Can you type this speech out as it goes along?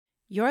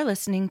You're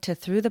listening to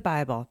Through the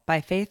Bible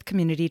by Faith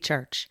Community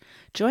Church.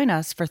 Join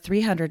us for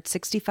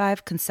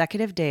 365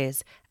 consecutive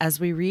days as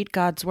we read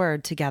God's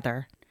Word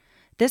together.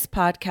 This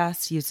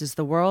podcast uses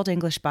the World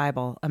English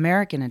Bible,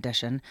 American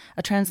Edition,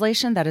 a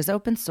translation that is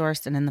open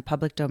source and in the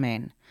public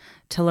domain.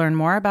 To learn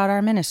more about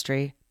our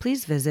ministry,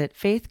 please visit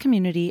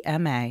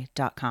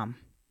faithcommunityma.com.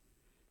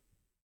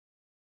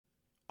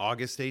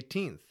 August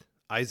 18th,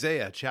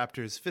 Isaiah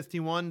chapters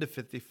 51 to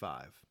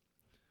 55.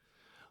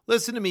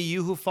 Listen to me,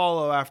 you who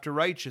follow after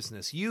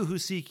righteousness, you who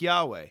seek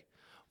Yahweh.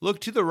 Look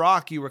to the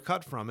rock you were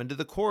cut from, and to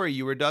the quarry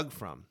you were dug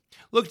from.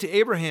 Look to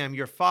Abraham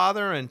your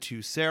father, and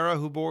to Sarah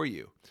who bore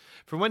you.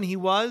 For when he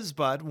was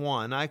but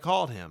one, I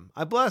called him.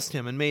 I blessed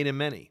him and made him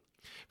many.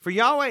 For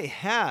Yahweh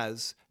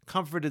has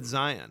comforted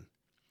Zion.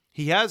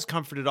 He has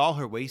comforted all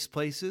her waste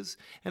places,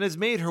 and has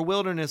made her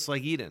wilderness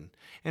like Eden,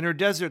 and her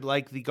desert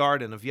like the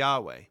garden of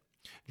Yahweh.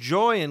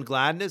 Joy and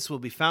gladness will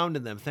be found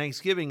in them,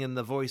 thanksgiving in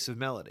the voice of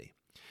melody.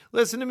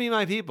 Listen to me,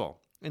 my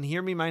people, and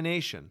hear me, my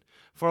nation.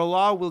 For a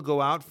law will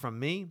go out from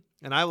me,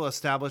 and I will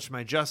establish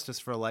my justice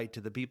for a light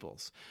to the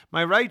peoples.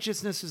 My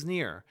righteousness is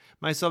near,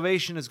 my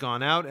salvation has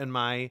gone out, and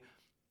my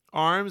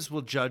arms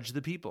will judge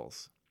the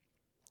peoples.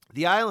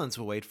 The islands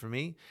will wait for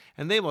me,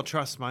 and they will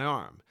trust my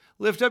arm.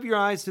 Lift up your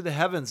eyes to the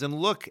heavens, and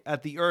look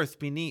at the earth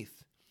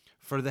beneath.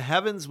 For the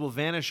heavens will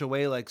vanish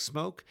away like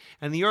smoke,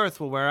 and the earth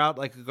will wear out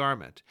like a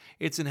garment.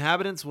 Its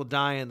inhabitants will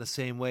die in the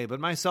same way, but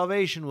my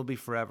salvation will be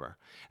forever,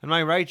 and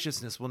my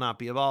righteousness will not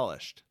be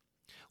abolished.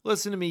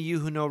 Listen to me,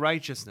 you who know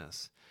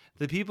righteousness,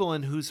 the people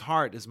in whose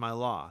heart is my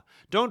law.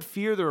 Don't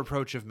fear the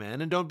reproach of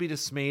men, and don't be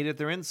dismayed at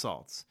their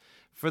insults.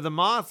 For the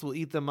moth will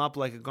eat them up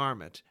like a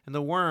garment, and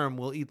the worm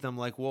will eat them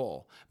like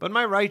wool. But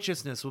my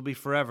righteousness will be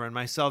forever, and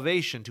my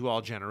salvation to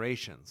all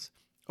generations.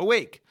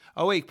 Awake,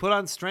 awake, put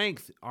on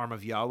strength, arm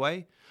of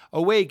Yahweh.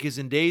 Awake as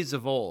in days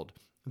of old,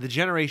 the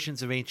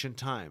generations of ancient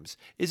times.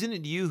 Isn't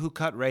it you who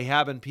cut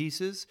Rahab in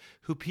pieces,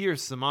 who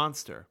pierced the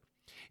monster?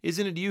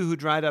 Isn't it you who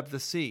dried up the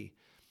sea,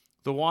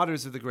 the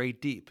waters of the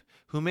great deep,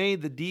 who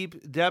made the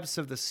deep depths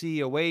of the sea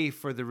a way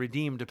for the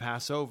redeemed to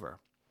pass over?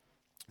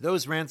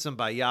 Those ransomed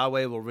by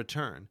Yahweh will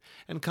return,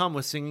 and come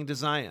with singing to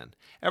Zion.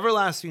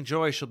 Everlasting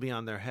joy shall be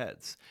on their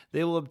heads.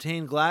 They will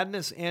obtain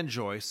gladness and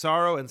joy.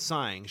 Sorrow and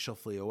sighing shall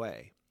flee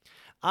away.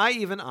 I,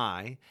 even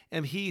I,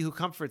 am he who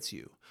comforts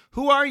you.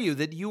 Who are you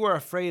that you are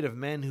afraid of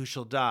men who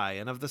shall die,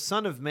 and of the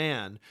Son of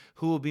Man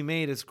who will be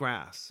made as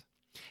grass?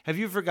 Have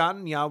you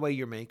forgotten Yahweh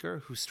your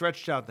Maker, who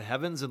stretched out the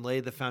heavens and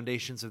laid the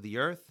foundations of the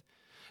earth?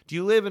 Do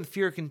you live in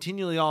fear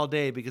continually all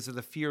day because of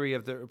the fury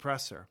of the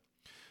oppressor,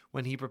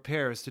 when he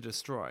prepares to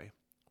destroy?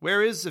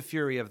 Where is the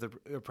fury of the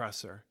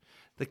oppressor?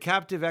 The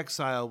captive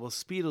exile will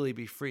speedily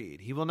be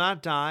freed. He will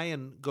not die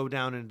and go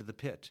down into the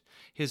pit.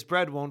 His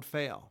bread won't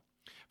fail.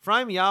 For I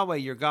am Yahweh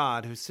your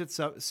God, who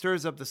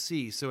stirs up the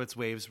sea so its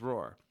waves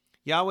roar.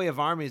 Yahweh of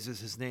armies is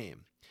his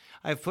name.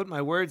 I have put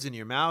my words in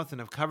your mouth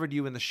and have covered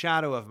you in the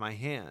shadow of my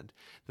hand,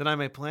 that I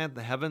may plant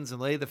the heavens and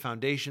lay the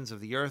foundations of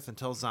the earth and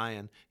tell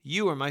Zion,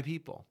 you are my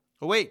people.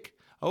 Awake,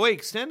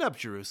 awake, stand up,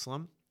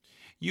 Jerusalem.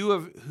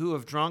 You who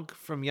have drunk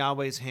from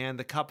Yahweh's hand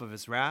the cup of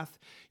his wrath,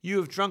 you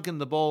have drunken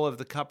the bowl of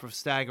the cup of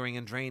staggering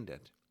and drained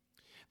it.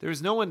 There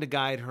is no one to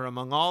guide her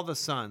among all the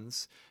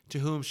sons to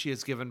whom she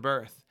has given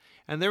birth,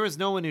 and there is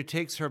no one who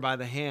takes her by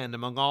the hand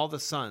among all the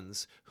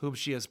sons whom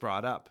she has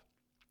brought up.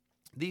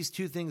 These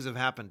two things have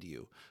happened to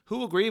you. Who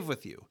will grieve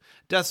with you?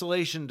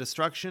 Desolation,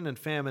 destruction, and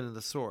famine and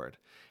the sword.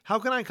 How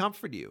can I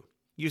comfort you?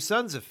 Your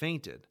sons have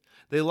fainted.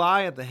 They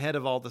lie at the head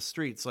of all the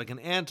streets like an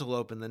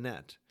antelope in the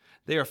net.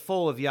 They are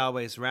full of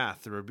Yahweh's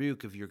wrath, the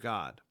rebuke of your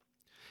God.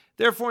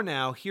 Therefore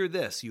now, hear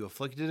this, you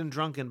afflicted and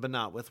drunken, but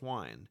not with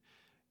wine.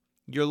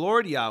 Your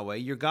Lord Yahweh,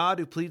 your God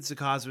who pleads the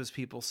cause of his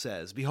people,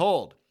 says,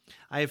 Behold,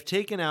 I have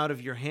taken out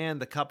of your hand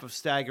the cup of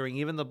staggering,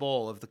 even the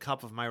bowl of the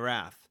cup of my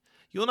wrath.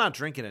 You will not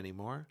drink it any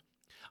more.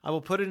 I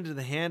will put it into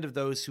the hand of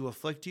those who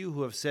afflict you,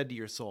 who have said to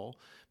your soul,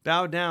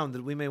 Bow down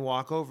that we may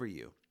walk over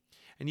you.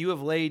 And you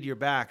have laid your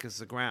back as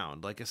the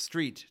ground, like a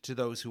street to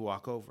those who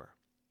walk over.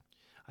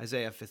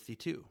 Isaiah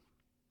 52.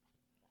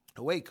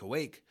 Awake,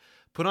 awake,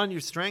 put on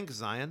your strength,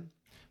 Zion.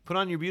 Put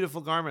on your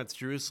beautiful garments,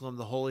 Jerusalem,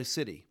 the holy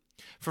city.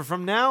 For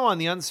from now on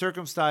the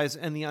uncircumcised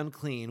and the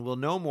unclean will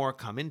no more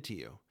come into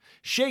you.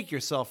 Shake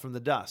yourself from the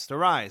dust.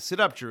 Arise, sit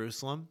up,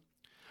 Jerusalem.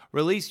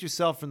 Release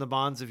yourself from the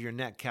bonds of your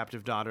neck,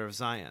 captive daughter of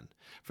Zion.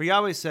 For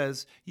Yahweh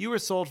says, You were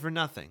sold for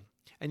nothing,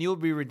 and you will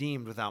be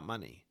redeemed without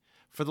money.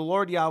 For the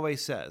Lord Yahweh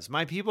says,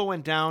 My people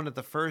went down at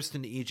the first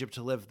into Egypt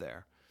to live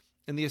there,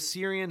 and the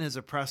Assyrian has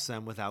oppressed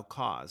them without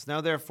cause. Now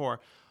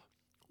therefore,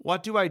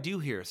 what do I do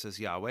here, says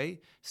Yahweh,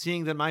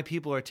 seeing that my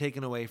people are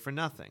taken away for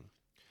nothing?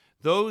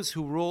 Those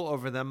who rule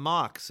over them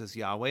mock, says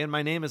Yahweh, and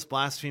my name is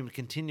blasphemed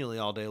continually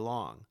all day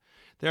long.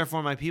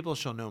 Therefore my people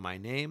shall know my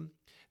name.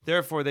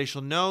 Therefore they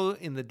shall know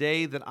in the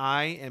day that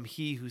I am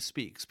he who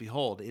speaks.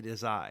 Behold, it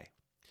is I.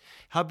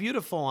 How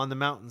beautiful on the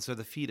mountains are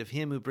the feet of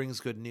him who brings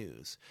good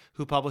news,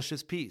 who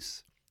publishes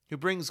peace, who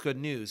brings good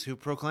news, who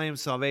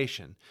proclaims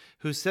salvation,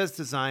 who says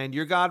to Zion,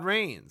 Your God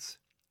reigns.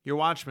 Your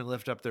watchmen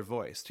lift up their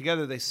voice.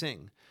 Together they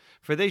sing.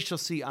 for they shall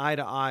see eye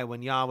to eye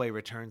when Yahweh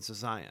returns to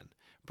Zion.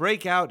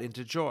 Break out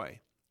into joy.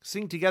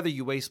 Sing together,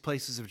 you waste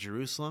places of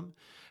Jerusalem,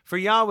 for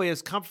Yahweh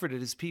has comforted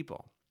his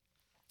people.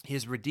 He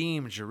has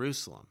redeemed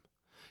Jerusalem.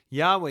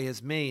 Yahweh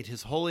has made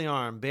his holy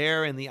arm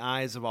bare in the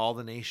eyes of all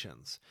the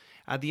nations.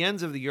 At the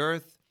ends of the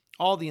earth,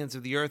 all the ends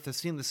of the earth have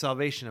seen the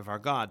salvation of our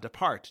God.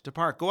 Depart,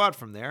 depart, go out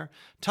from there.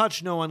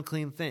 Touch no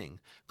unclean thing.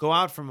 Go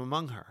out from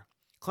among her.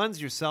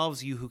 Cleanse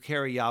yourselves, you who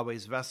carry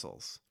Yahweh's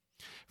vessels.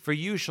 For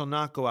you shall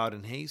not go out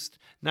in haste,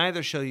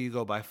 neither shall you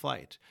go by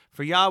flight.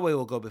 For Yahweh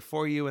will go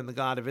before you, and the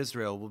God of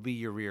Israel will be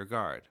your rear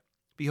guard.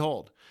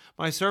 Behold,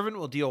 my servant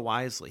will deal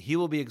wisely. He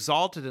will be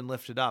exalted and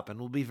lifted up, and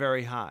will be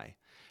very high.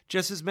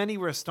 Just as many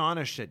were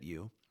astonished at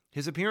you,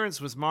 his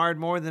appearance was marred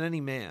more than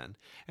any man,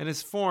 and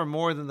his form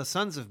more than the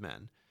sons of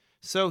men.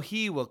 So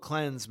he will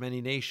cleanse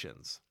many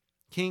nations.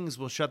 Kings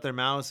will shut their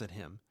mouths at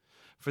him,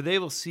 for they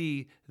will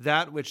see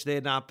that which they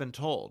had not been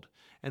told,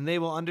 and they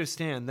will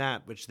understand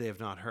that which they have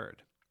not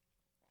heard.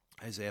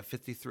 Isaiah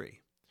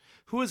 53.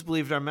 Who has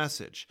believed our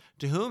message?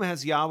 To whom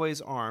has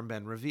Yahweh's arm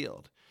been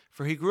revealed?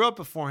 For he grew up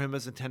before him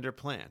as a tender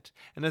plant,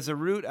 and as a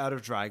root out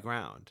of dry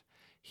ground.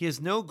 He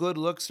has no good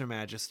looks or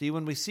majesty.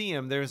 When we see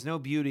him, there is no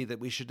beauty that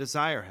we should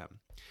desire him.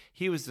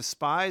 He was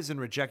despised and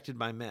rejected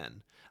by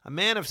men, a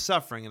man of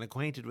suffering and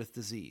acquainted with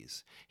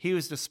disease. He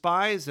was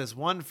despised as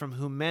one from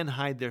whom men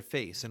hide their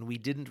face, and we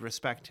didn't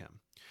respect him.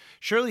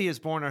 Surely he has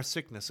borne our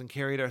sickness and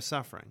carried our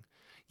suffering.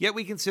 Yet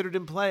we considered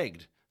him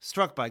plagued,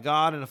 struck by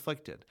God and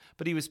afflicted.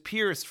 But he was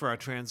pierced for our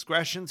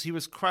transgressions, he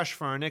was crushed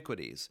for our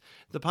iniquities.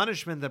 The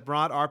punishment that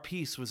brought our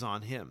peace was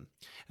on him,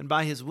 and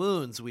by his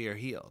wounds we are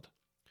healed.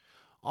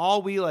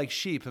 All we like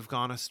sheep have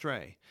gone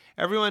astray,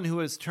 everyone who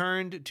has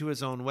turned to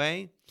his own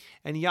way,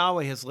 and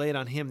Yahweh has laid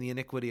on him the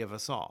iniquity of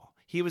us all.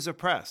 He was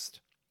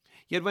oppressed,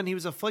 yet when he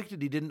was afflicted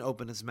he didn't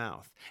open his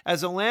mouth.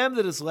 As a lamb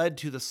that is led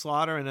to the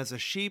slaughter, and as a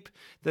sheep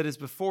that is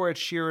before its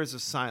shearers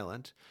is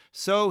silent,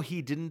 so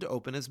he didn't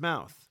open his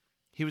mouth.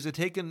 He was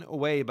taken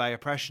away by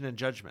oppression and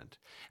judgment.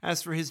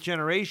 As for his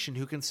generation,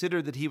 who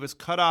considered that he was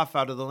cut off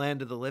out of the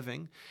land of the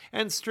living,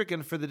 and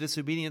stricken for the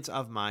disobedience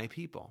of my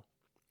people.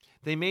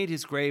 They made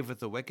his grave with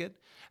the wicked,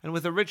 and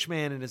with a rich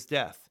man in his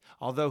death,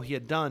 although he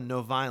had done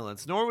no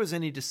violence, nor was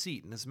any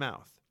deceit in his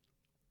mouth.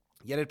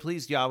 Yet it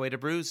pleased Yahweh to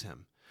bruise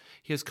him.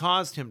 He has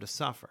caused him to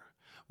suffer.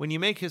 When you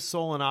make his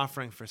soul an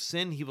offering for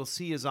sin, he will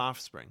see his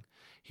offspring.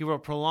 He will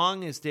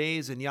prolong his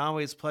days, and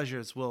Yahweh's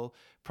pleasures will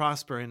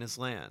prosper in his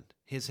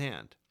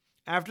hand.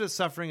 After the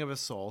suffering of his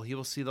soul, he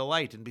will see the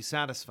light and be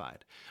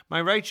satisfied.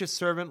 My righteous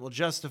servant will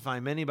justify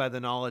many by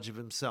the knowledge of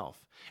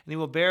himself, and he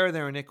will bear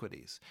their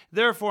iniquities.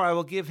 Therefore I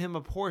will give him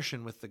a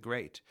portion with the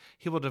great.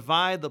 He will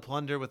divide the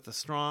plunder with the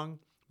strong,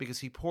 because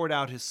he poured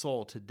out his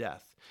soul to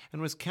death,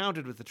 and was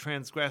counted with the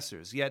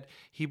transgressors. Yet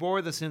he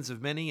bore the sins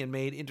of many and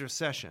made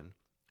intercession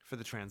for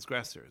the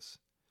transgressors.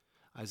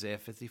 Isaiah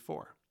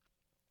 54.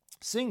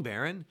 Sing,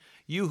 barren,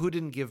 you who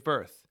didn't give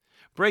birth.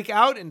 Break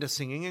out into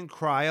singing and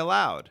cry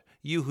aloud,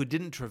 you who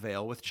didn't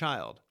travail with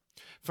child.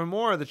 For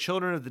more are the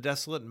children of the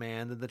desolate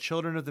man than the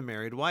children of the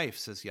married wife,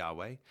 says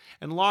Yahweh.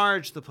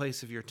 Enlarge the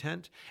place of your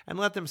tent, and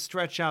let them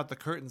stretch out the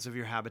curtains of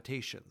your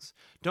habitations.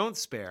 Don't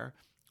spare.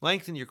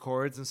 Lengthen your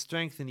cords and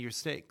strengthen your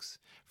stakes.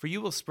 For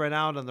you will spread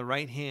out on the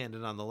right hand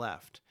and on the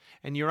left,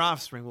 and your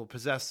offspring will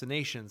possess the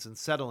nations and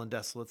settle in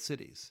desolate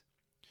cities.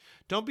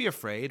 Don't be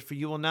afraid, for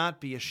you will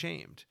not be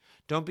ashamed.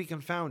 Don't be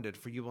confounded,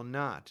 for you will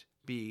not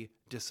be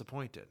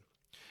disappointed.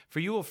 For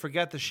you will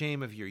forget the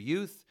shame of your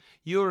youth.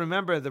 You will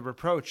remember the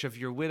reproach of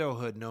your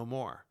widowhood no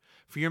more.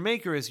 For your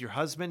Maker is your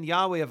husband,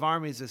 Yahweh of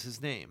armies is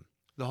his name,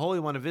 the Holy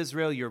One of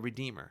Israel, your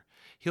Redeemer.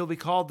 He will be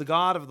called the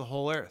God of the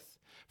whole earth.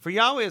 For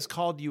Yahweh has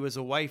called you as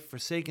a wife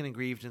forsaken and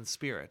grieved in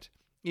spirit,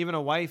 even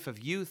a wife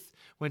of youth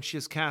when she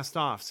is cast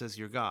off, says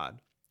your God.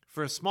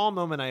 For a small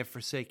moment I have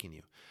forsaken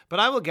you, but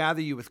I will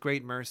gather you with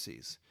great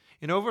mercies.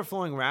 In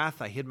overflowing wrath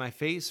I hid my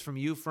face from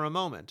you for a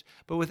moment,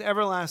 but with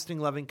everlasting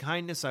loving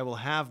kindness I will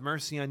have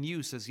mercy on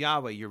you, says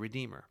Yahweh, your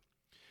Redeemer.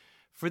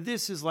 For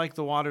this is like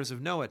the waters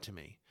of Noah to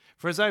me.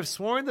 For as I have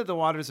sworn that the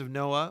waters of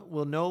Noah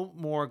will no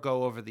more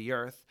go over the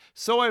earth,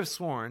 so I have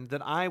sworn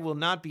that I will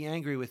not be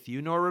angry with you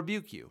nor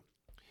rebuke you.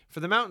 For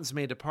the mountains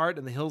may depart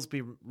and the hills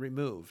be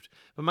removed,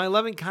 but my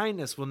loving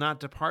kindness will not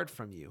depart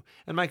from you,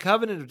 and my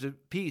covenant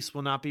of peace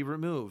will not be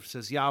removed,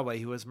 says Yahweh,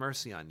 who has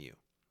mercy on you.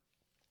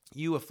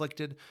 You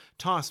afflicted,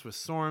 tossed with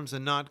storms,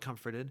 and not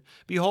comforted,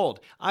 behold,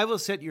 I will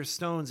set your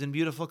stones in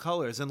beautiful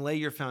colors and lay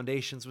your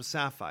foundations with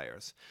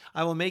sapphires.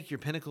 I will make your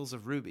pinnacles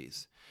of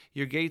rubies,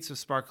 your gates of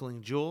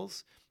sparkling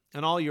jewels,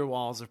 and all your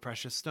walls of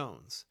precious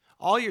stones.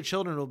 All your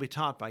children will be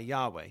taught by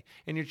Yahweh,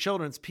 and your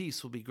children's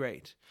peace will be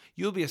great.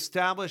 You will be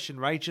established in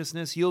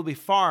righteousness. You will be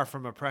far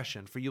from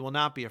oppression, for you will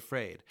not be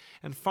afraid,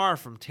 and far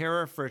from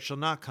terror, for it shall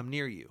not come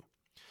near you.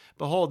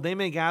 Behold, they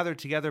may gather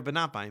together, but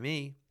not by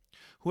me.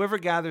 Whoever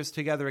gathers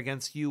together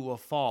against you will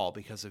fall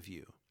because of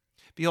you.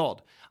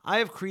 Behold, I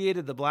have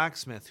created the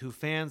blacksmith who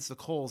fans the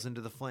coals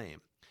into the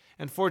flame,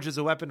 and forges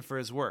a weapon for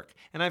his work,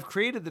 and I have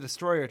created the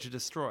destroyer to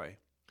destroy.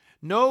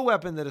 No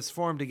weapon that is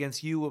formed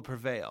against you will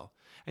prevail,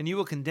 and you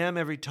will condemn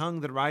every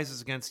tongue that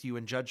rises against you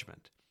in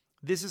judgment.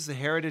 This is the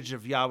heritage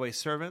of Yahweh's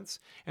servants,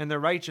 and their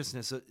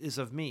righteousness is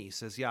of me,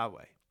 says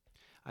Yahweh.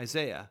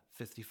 Isaiah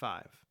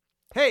 55.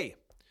 Hey!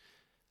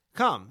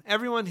 Come,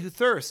 everyone who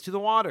thirsts, to the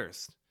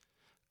waters.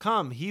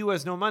 Come, he who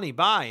has no money,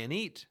 buy and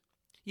eat.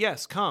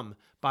 Yes, come,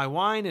 buy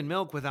wine and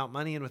milk without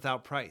money and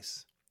without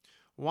price.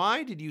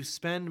 Why did you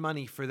spend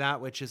money for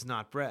that which is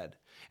not bread,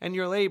 and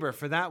your labor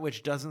for that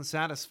which doesn't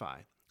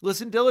satisfy?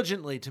 Listen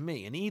diligently to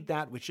me, and eat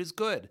that which is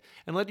good,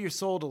 and let your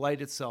soul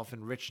delight itself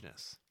in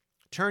richness.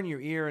 Turn your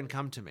ear and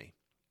come to me.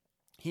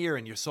 Hear,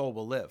 and your soul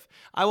will live.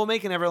 I will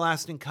make an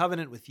everlasting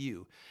covenant with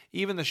you,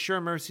 even the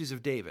sure mercies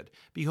of David.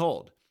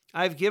 Behold,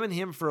 I have given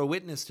him for a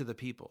witness to the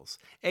peoples,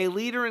 a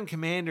leader and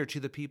commander to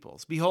the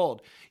peoples.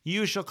 Behold,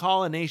 you shall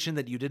call a nation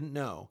that you didn't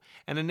know,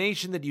 and a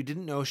nation that you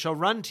didn't know shall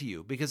run to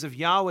you, because of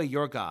Yahweh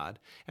your God,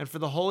 and for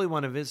the Holy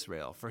One of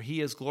Israel, for he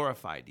has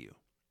glorified you.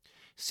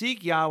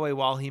 Seek Yahweh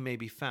while he may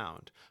be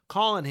found.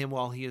 Call on him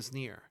while he is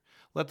near.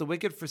 Let the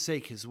wicked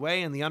forsake his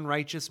way, and the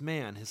unrighteous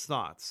man his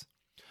thoughts.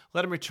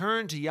 Let him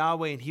return to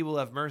Yahweh, and he will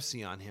have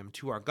mercy on him,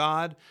 to our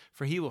God,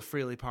 for he will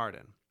freely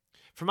pardon.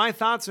 For my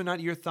thoughts are not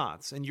your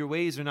thoughts, and your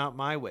ways are not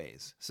my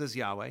ways, says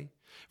Yahweh.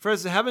 For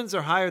as the heavens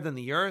are higher than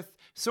the earth,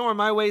 so are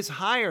my ways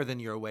higher than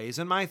your ways,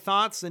 and my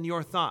thoughts than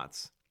your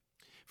thoughts.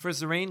 For as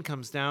the rain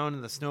comes down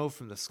and the snow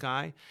from the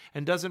sky,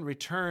 and doesn't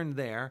return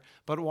there,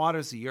 but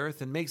waters the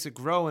earth, and makes it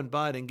grow and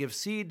bud, and gives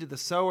seed to the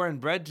sower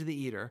and bread to the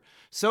eater,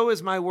 so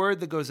is my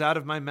word that goes out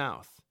of my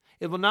mouth.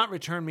 It will not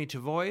return me to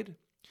void,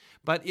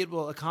 but it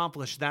will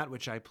accomplish that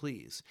which I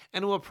please,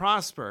 and will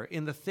prosper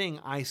in the thing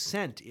I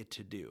sent it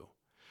to do.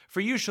 For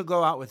you shall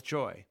go out with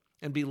joy,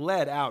 and be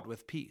led out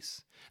with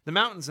peace. The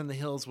mountains and the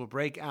hills will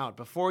break out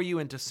before you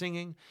into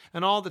singing,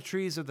 and all the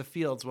trees of the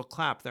fields will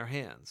clap their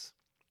hands.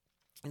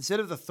 Instead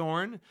of the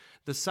thorn,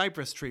 the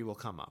cypress tree will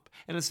come up,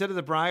 and instead of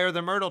the briar,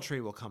 the myrtle tree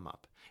will come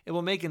up. It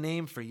will make a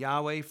name for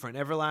Yahweh, for an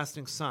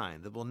everlasting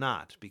sign that will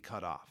not be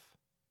cut off.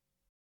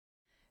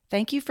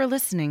 Thank you for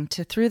listening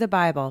to Through the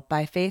Bible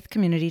by Faith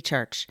Community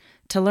Church.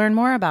 To learn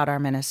more about our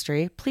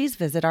ministry, please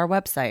visit our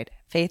website,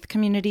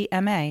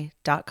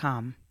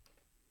 faithcommunityma.com.